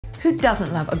Who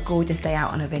doesn't love a gorgeous day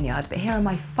out on a vineyard? But here are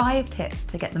my 5 tips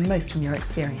to get the most from your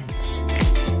experience.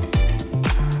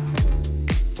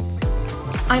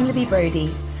 I'm Libby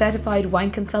Brody, certified wine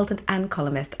consultant and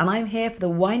columnist, and I'm here for the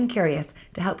wine curious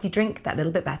to help you drink that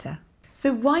little bit better.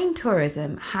 So wine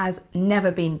tourism has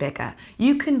never been bigger.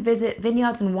 You can visit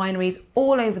vineyards and wineries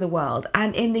all over the world,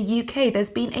 and in the UK there's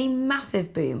been a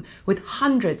massive boom with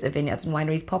hundreds of vineyards and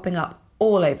wineries popping up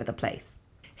all over the place.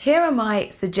 Here are my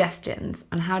suggestions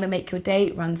on how to make your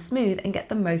day run smooth and get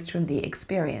the most from the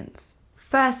experience.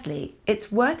 Firstly,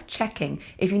 it's worth checking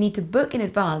if you need to book in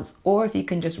advance or if you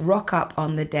can just rock up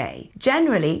on the day.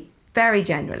 Generally, very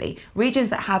generally, regions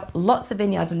that have lots of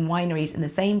vineyards and wineries in the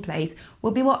same place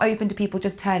will be more open to people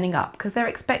just turning up because they're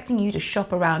expecting you to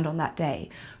shop around on that day.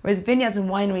 Whereas vineyards and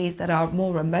wineries that are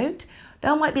more remote,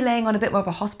 they might be laying on a bit more of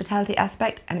a hospitality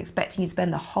aspect and expecting you to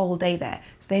spend the whole day there,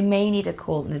 so they may need a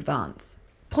call in advance.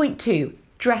 Point 2,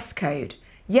 dress code.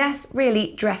 Yes,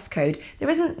 really, dress code. There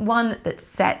isn't one that's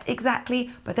set exactly,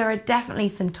 but there are definitely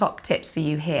some top tips for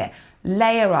you here.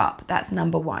 Layer up, that's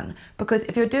number 1. Because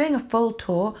if you're doing a full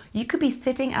tour, you could be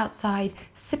sitting outside,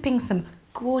 sipping some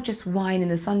gorgeous wine in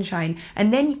the sunshine,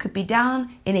 and then you could be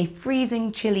down in a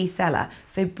freezing, chilly cellar.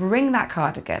 So bring that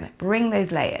cardigan, bring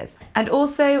those layers. And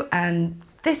also, and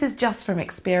this is just from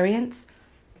experience,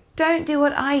 don't do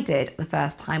what I did the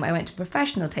first time I went to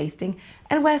professional tasting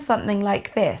and wear something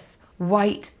like this.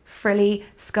 White, frilly,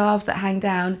 scarves that hang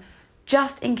down,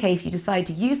 just in case you decide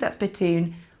to use that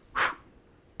spittoon.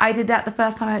 I did that the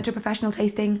first time I went to a professional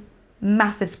tasting,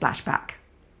 massive splashback.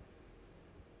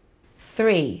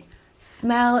 3,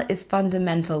 smell is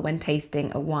fundamental when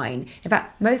tasting a wine. In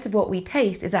fact, most of what we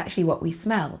taste is actually what we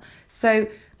smell. So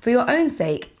for your own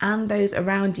sake and those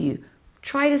around you,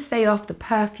 try to stay off the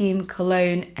perfume,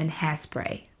 cologne and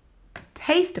hairspray.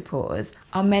 Taster pours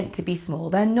are meant to be small.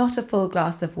 They're not a full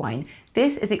glass of wine.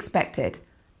 This is expected.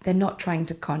 They're not trying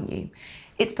to con you.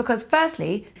 It's because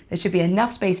firstly, there should be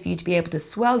enough space for you to be able to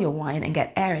swell your wine and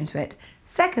get air into it.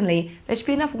 Secondly, there should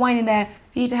be enough wine in there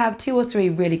for you to have 2 or 3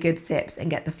 really good sips and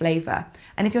get the flavour.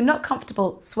 And if you're not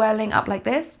comfortable swirling up like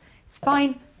this, it's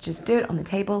fine. Just do it on the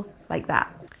table like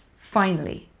that.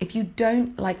 Finally, if you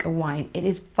don't like a wine, it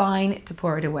is fine to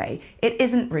pour it away. It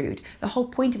isn't rude. The whole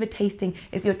point of a tasting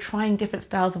is you're trying different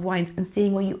styles of wines and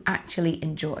seeing what you actually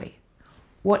enjoy.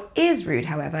 What is rude,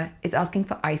 however, is asking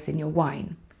for ice in your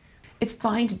wine. It's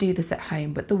fine to do this at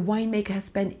home, but the winemaker has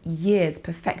spent years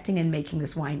perfecting and making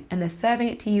this wine, and they're serving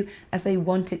it to you as they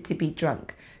want it to be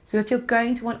drunk. So if you're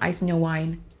going to want ice in your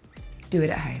wine, do it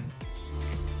at home.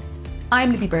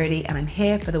 I'm Libby Brody and I'm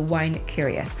here for the wine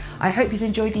curious. I hope you've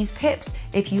enjoyed these tips.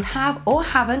 If you have or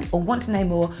haven't or want to know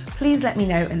more, please let me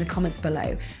know in the comments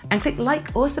below and click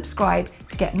like or subscribe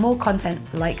to get more content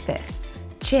like this.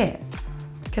 Cheers.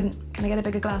 Can I get a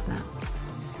bigger glass now?